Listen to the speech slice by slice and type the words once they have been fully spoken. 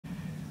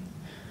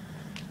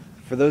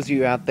for those of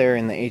you out there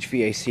in the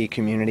HVAC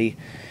community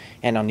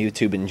and on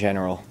YouTube in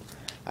general,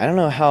 I don't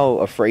know how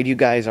afraid you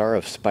guys are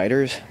of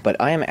spiders, but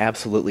I am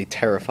absolutely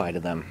terrified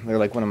of them. They're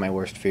like one of my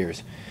worst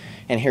fears.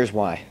 And here's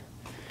why.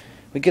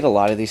 We get a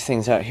lot of these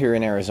things out here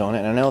in Arizona,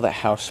 and I know that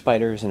house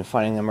spiders and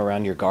finding them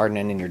around your garden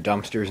and in your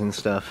dumpsters and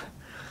stuff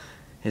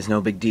is no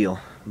big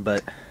deal,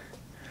 but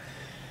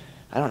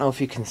I don't know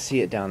if you can see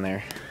it down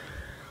there.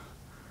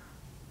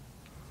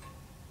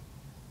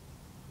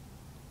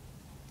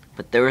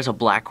 But there is a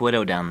black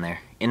widow down there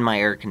in my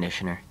air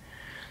conditioner,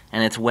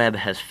 and its web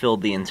has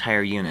filled the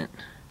entire unit.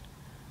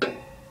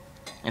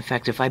 In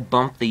fact, if I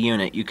bump the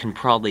unit, you can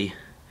probably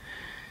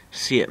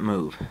see it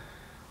move.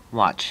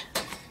 Watch.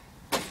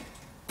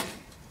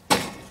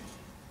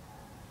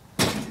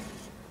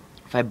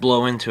 If I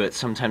blow into it,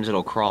 sometimes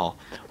it'll crawl.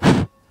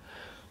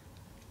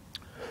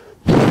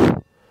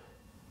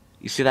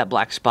 You see that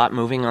black spot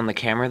moving on the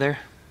camera there?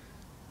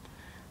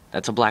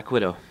 That's a black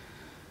widow.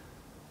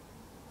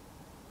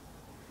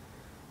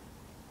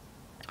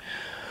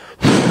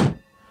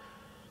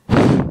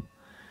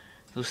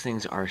 Those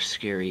things are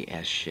scary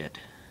as shit.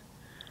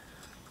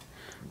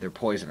 They're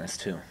poisonous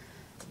too.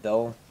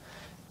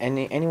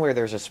 Anywhere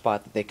there's a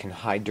spot that they can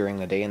hide during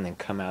the day and then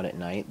come out at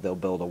night, they'll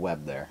build a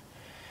web there.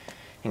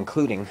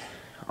 Including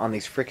on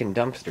these frickin'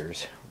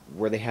 dumpsters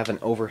where they have an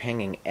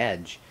overhanging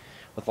edge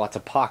with lots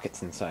of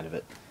pockets inside of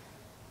it.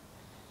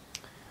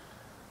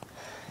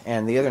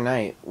 And the other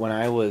night when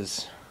I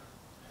was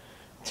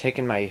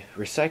taking my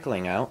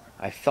recycling out,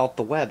 I felt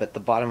the web at the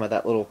bottom of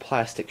that little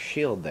plastic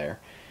shield there.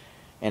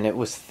 And it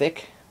was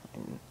thick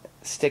and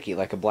sticky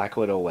like a black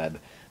widow web.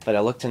 But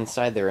I looked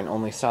inside there and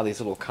only saw these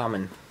little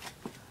common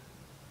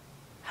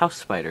house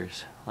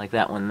spiders, like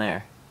that one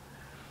there.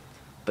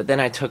 But then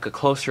I took a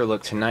closer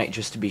look tonight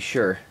just to be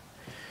sure,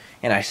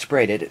 and I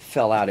sprayed it. It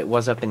fell out. It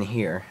was up in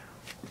here.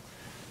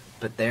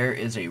 But there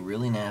is a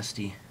really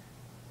nasty...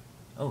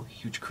 Oh,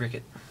 huge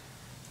cricket.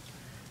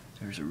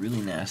 There's a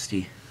really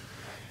nasty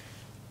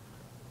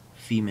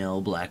female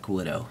black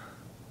widow.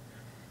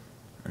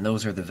 And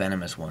those are the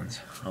venomous ones.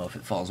 Oh, if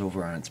it falls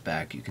over on its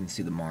back, you can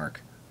see the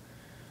mark.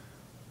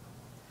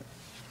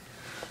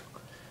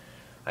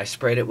 I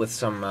sprayed it with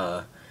some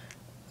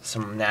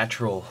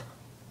natural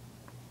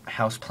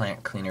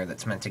houseplant cleaner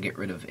that's meant to get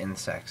rid of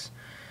insects,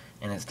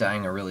 and it's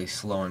dying a really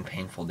slow and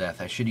painful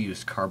death. I should have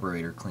used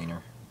carburetor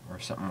cleaner or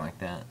something like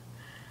that.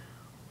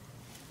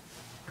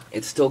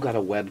 It's still got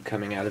a web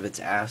coming out of its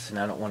ass, and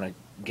I don't want to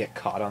get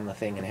caught on the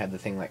thing and have the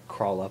thing like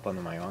crawl up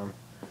onto my arm.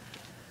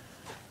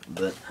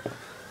 But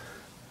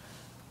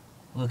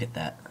look at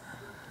that.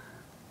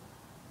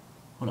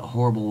 What a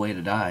horrible way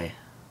to die,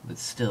 but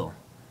still.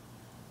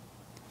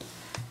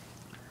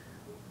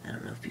 I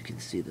don't know if you can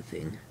see the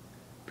thing,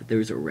 but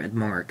there's a red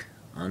mark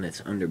on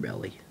its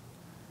underbelly.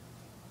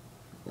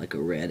 Like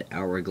a red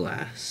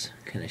hourglass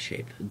kind of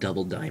shape, a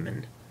double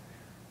diamond.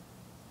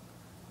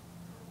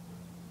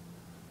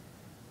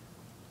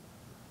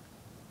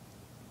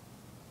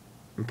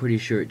 I'm pretty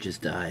sure it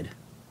just died.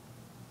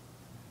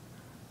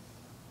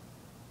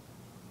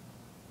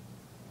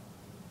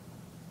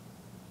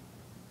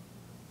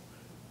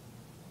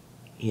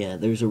 Yeah,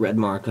 there's a red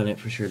mark on it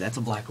for sure. That's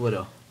a black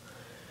widow.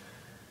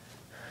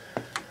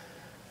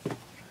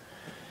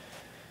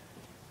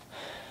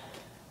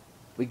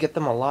 We get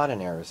them a lot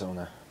in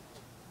Arizona.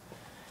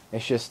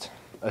 It's just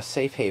a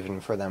safe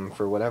haven for them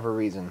for whatever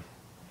reason.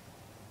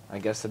 I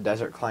guess the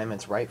desert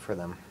climate's right for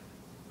them.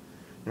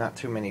 Not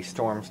too many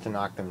storms to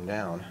knock them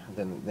down.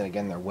 Then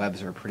again, their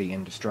webs are pretty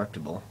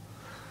indestructible.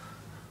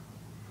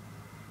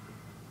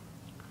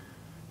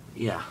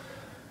 Yeah.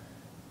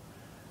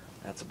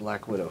 That's a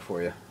black widow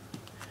for you.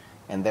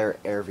 And they're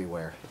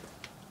everywhere.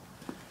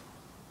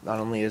 Not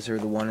only is there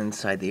the one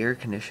inside the air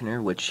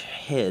conditioner, which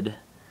hid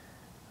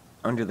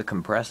under the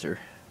compressor.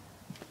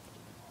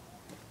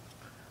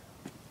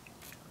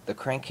 The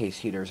crankcase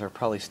heaters are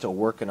probably still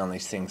working on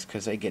these things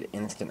because they get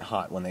instant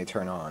hot when they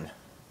turn on.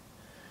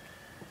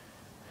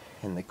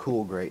 And they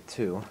cool great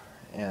too.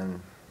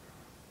 And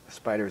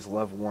spiders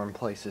love warm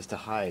places to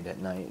hide at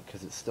night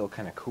because it's still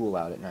kind of cool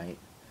out at night.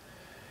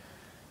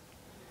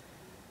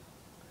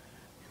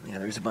 Yeah,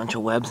 there's a bunch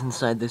of webs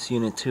inside this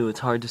unit too.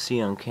 It's hard to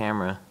see on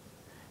camera.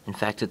 In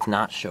fact, it's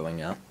not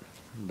showing up.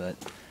 But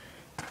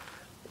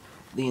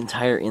the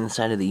entire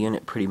inside of the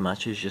unit pretty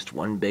much is just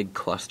one big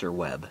cluster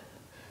web.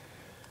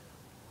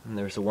 And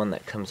there's the one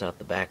that comes out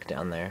the back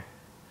down there.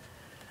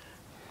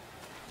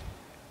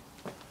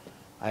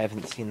 I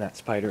haven't seen that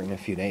spider in a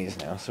few days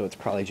now, so it's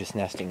probably just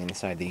nesting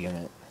inside the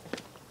unit.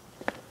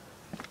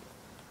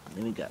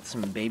 Then we got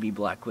some baby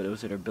black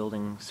widows that are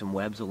building some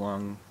webs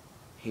along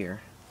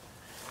here.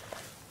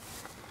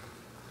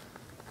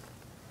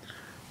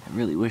 I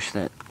really wish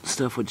that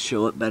stuff would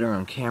show up better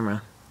on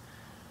camera.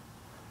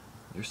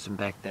 There's some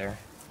back there.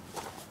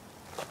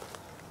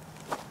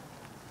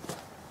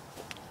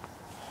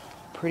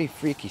 Pretty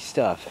freaky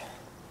stuff.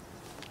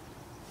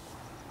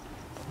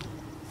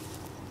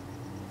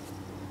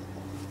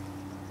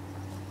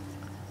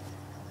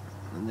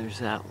 And there's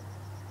that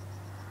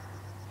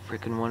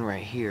frickin' one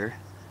right here.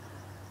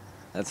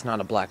 That's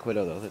not a black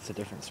widow, though. That's a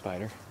different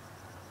spider.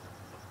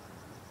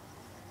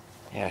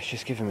 Yeah, it's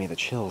just giving me the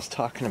chills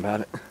talking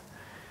about it.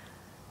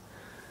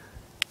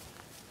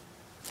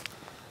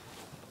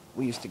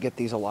 We used to get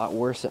these a lot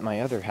worse at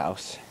my other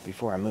house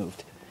before I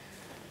moved.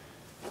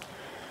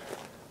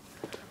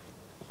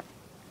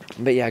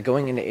 But yeah,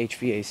 going into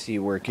HVAC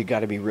work, you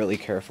gotta be really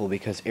careful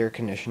because air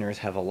conditioners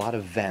have a lot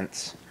of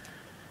vents.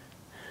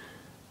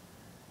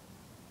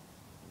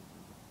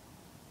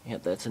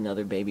 Yep, that's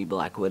another baby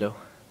black widow.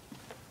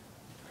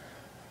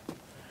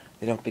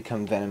 They don't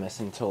become venomous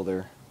until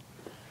they're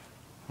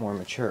more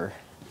mature.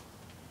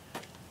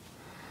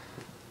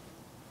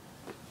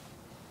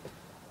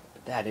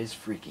 But that is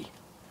freaky.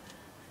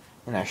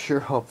 And I sure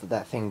hope that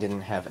that thing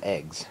didn't have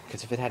eggs,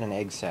 because if it had an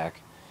egg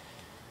sac,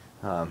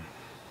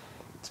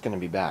 it's going to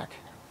be back.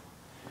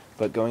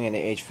 But going into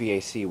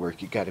HVAC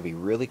work, you got to be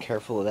really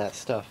careful of that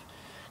stuff,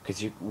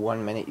 because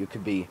one minute you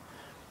could be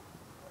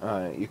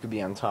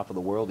on top of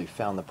the world. You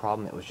found the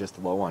problem; it was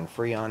just low on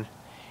Freon.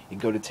 You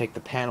go to take the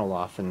panel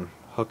off and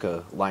hook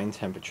a line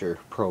temperature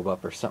probe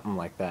up or something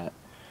like that,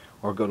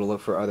 or go to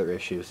look for other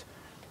issues,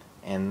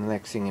 and the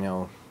next thing you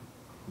know,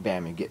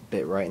 bam! You get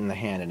bit right in the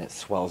hand, and it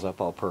swells up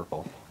all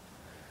purple.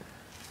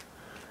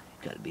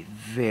 Got to be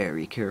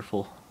very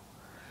careful.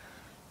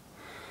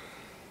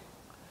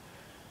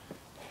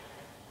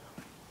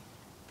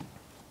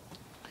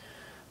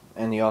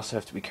 And you also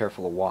have to be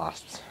careful of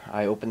wasps.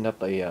 I opened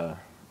up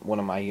one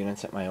of my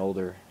units at my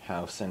older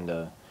house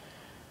and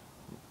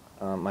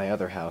my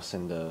other house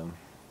and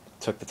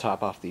took the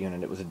top off the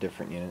unit. It was a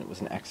different unit. It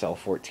was an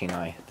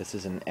XL14i. This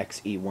is an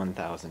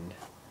XE1000.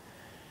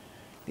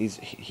 These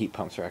heat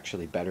pumps are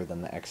actually better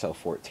than the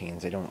XL14s.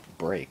 They don't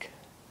break.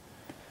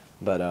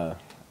 But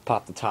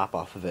popped the top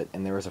off of it,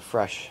 and there was a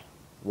fresh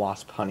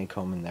wasp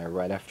honeycomb in there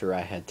right after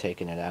I had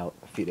taken it out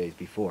a few days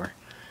before.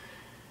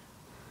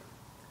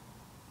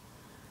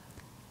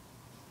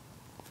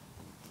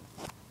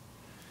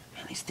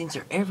 Man, these things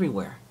are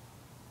everywhere.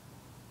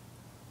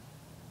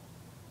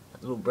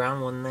 That little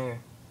brown one there.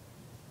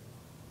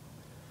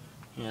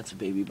 Yeah, it's a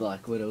baby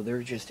black widow.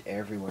 They're just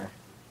everywhere.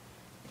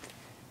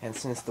 And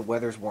since the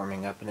weather's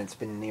warming up and it's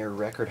been near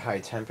record high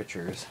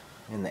temperatures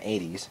in the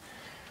 80s,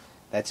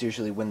 that's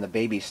usually when the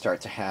babies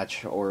start to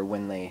hatch or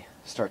when they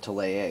start to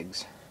lay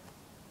eggs.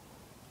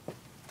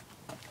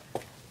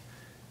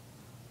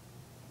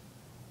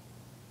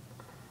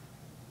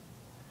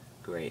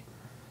 Great.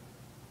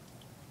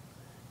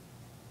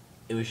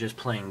 It was just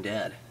playing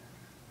dead.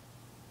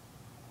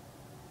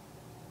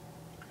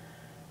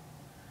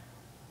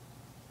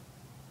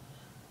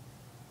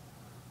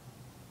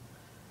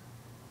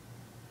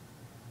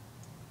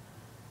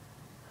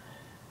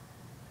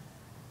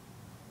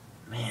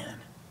 Man.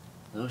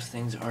 Those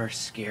things are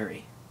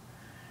scary.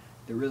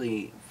 They're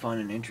really fun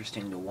and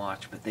interesting to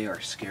watch, but they are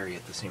scary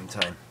at the same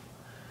time.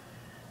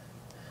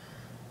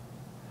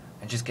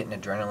 I just get an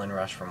adrenaline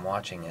rush from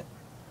watching it.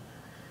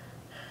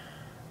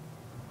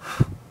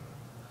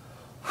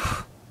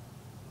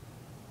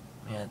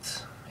 Yeah,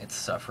 it's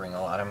suffering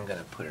a lot. I'm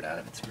gonna put it out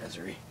of its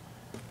misery.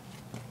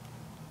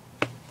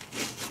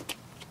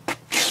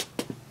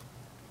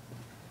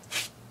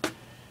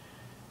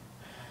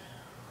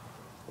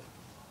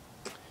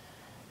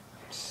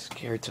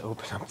 Scared to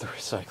open up the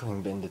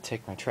recycling bin to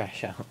take my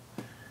trash out.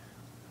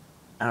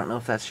 I don't know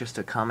if that's just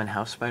a common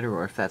house spider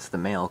or if that's the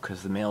male,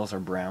 because the males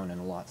are brown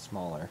and a lot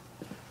smaller.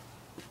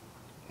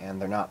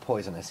 And they're not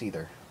poisonous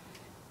either.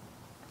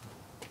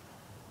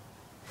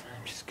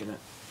 I'm just gonna...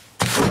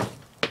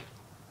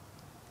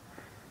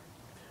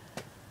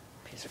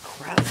 Piece of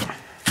crap.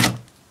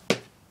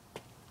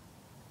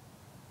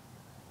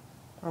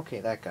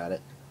 Okay, that got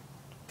it.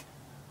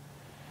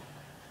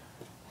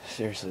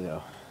 Seriously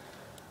though.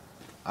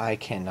 I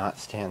cannot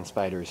stand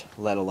spiders,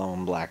 let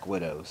alone black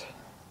widows.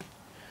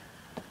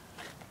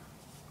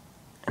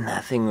 And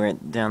that thing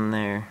right down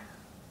there,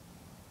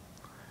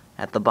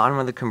 at the bottom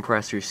of the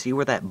compressor, see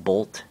where that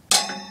bolt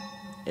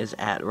is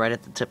at, right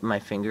at the tip of my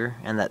finger,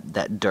 and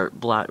that dirt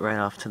blot right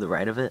off to the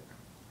right of it?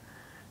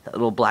 That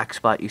little black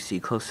spot you see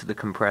close to the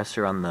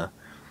compressor on the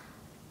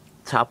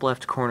top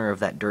left corner of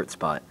that dirt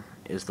spot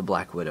is the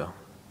black widow.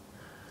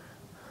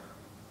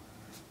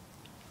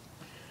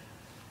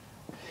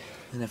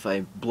 And if I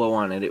blow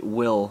on it, it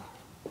will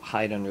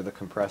hide under the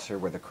compressor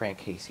where the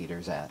crankcase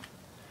heater's at.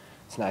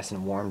 It's nice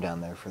and warm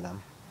down there for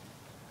them.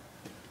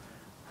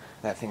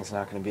 That thing's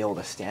not going to be able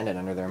to stand it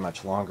under there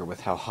much longer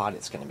with how hot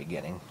it's going to be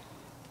getting.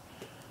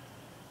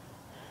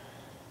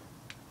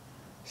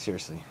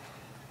 Seriously.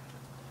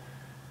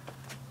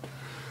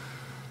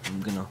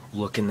 I'm going to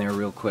look in there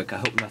real quick. I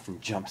hope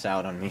nothing jumps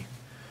out on me.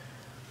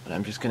 But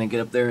I'm just going to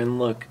get up there and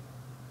look.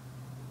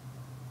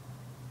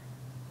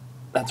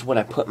 That's what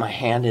I put my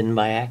hand in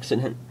by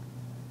accident.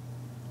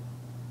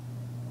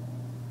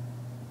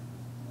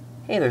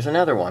 Hey, there's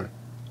another one.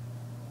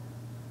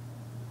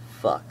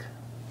 Fuck.